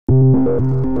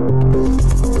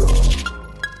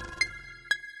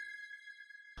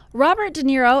Robert De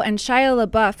Niro and Shia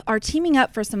LaBeouf are teaming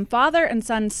up for some father and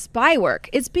son spy work.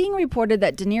 It's being reported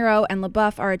that De Niro and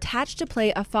LaBeouf are attached to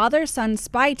play a father-son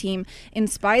spy team in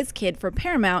Spy's Kid for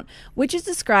Paramount, which is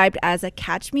described as a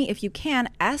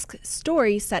catch-me-if-you-can-esque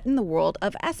story set in the world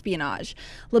of espionage.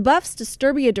 LaBeouf's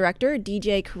Disturbia director,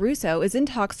 DJ Caruso, is in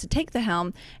talks to take the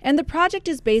helm, and the project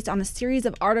is based on a series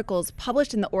of articles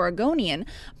published in the Oregonian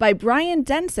by Brian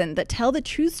Denson that tell the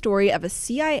true story of a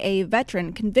CIA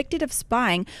veteran convicted of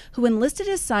spying who enlisted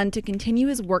his son to continue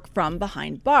his work from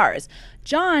behind bars.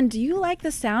 John, do you like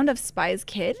the sound of Spy's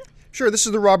Kid? Sure, this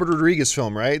is the Robert Rodriguez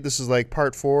film, right? This is like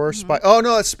part 4. Spy. Oh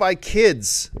no, it's Spy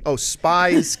Kids. Oh,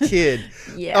 Spy's Kid.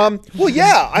 Yeah. Well,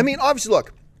 yeah. I mean, obviously,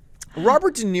 look,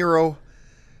 Robert De Niro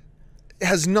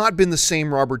has not been the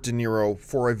same Robert De Niro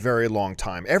for a very long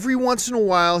time. Every once in a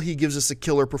while, he gives us a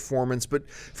killer performance, but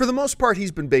for the most part,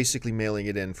 he's been basically mailing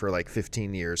it in for like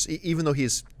 15 years, even though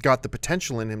he's got the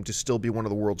potential in him to still be one of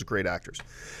the world's great actors.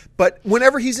 But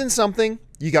whenever he's in something,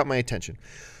 you got my attention.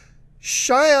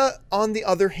 Shia, on the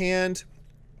other hand,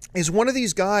 is one of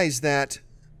these guys that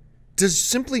does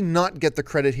simply not get the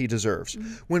credit he deserves.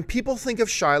 When people think of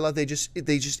Shia,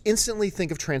 they just instantly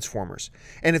think of Transformers.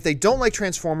 And if they don't like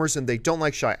Transformers, then they don't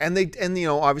like Shia. And you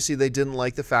know, obviously they didn't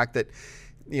like the fact that,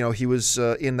 you know, he was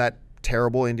in that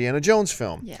terrible Indiana Jones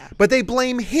film. Yeah. But they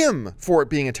blame him for it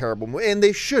being a terrible movie, and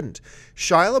they shouldn't.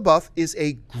 Shia LaBeouf is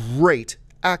a great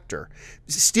actor.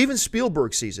 Steven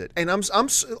Spielberg sees it, and I'm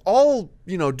all,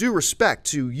 you know, due respect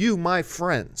to you, my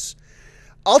friends,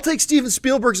 I'll take Steven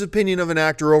Spielberg's opinion of an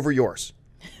actor over yours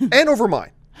and over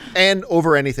mine and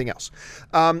over anything else.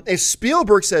 If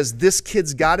Spielberg says this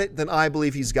kid's got it, then I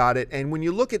believe he's got it. And when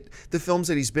you look at the films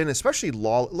that he's been, especially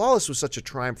Lawless was such a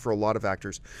triumph for a lot of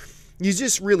actors, you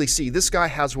just really see this guy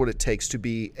has what it takes to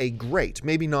be a great,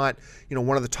 maybe not, you know,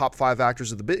 one of the top 5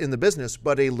 actors in the business,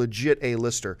 but a legit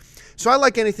A-lister. So I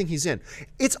like anything he's in.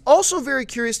 It's also very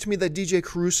curious to me that DJ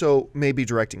Caruso may be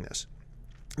directing this.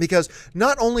 Because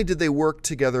not only did they work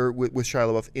together with Shia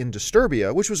LaBeouf in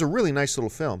Disturbia, which was a really nice little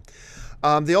film,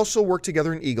 they also worked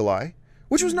together in Eagle Eye,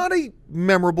 which was not a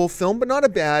memorable film, but not a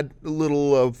bad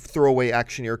little throwaway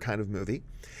actioneer kind of movie.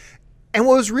 And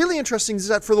what was really interesting is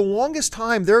that for the longest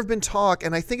time, there have been talk,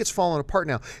 and I think it's fallen apart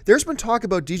now, there's been talk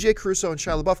about DJ Caruso and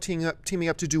Shia LaBeouf teaming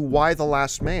up to do Y the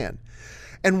Last Man.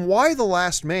 And Y the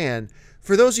Last Man,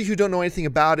 for those of you who don't know anything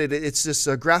about it, it's this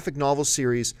graphic novel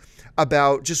series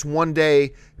about just one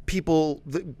day people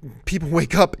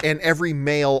wake up and every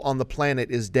male on the planet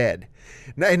is dead.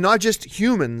 And not just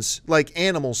humans, like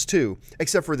animals too,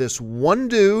 except for this one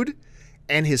dude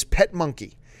and his pet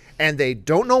monkey. And they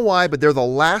don't know why, but they're the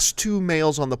last 2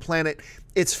 males on the planet.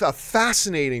 It's a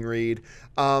fascinating read.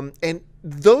 And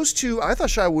those two, I thought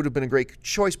Shia would have been a great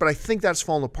choice, but I think that's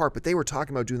fallen apart. But they were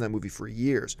talking about doing that movie for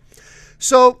years.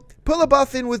 So put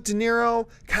LaBeouf in with De Niro,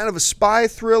 kind of a spy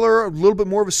thriller, a little bit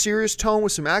more of a serious tone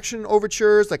with some action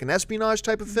overtures, like an espionage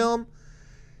type of film.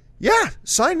 Yeah,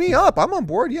 sign me up. I'm on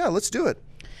board. Yeah, let's do it.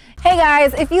 Hey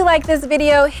guys, if you like this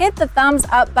video, hit the thumbs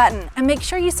up button and make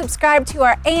sure you subscribe to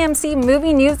our AMC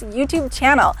Movie News YouTube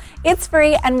channel. It's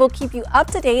free and will keep you up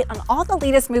to date on all the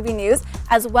latest movie news,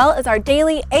 as well as our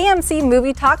daily AMC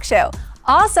Movie Talk Show.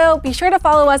 Also, be sure to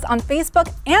follow us on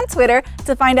Facebook and Twitter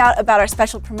to find out about our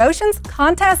special promotions,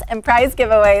 contests, and prize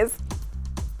giveaways.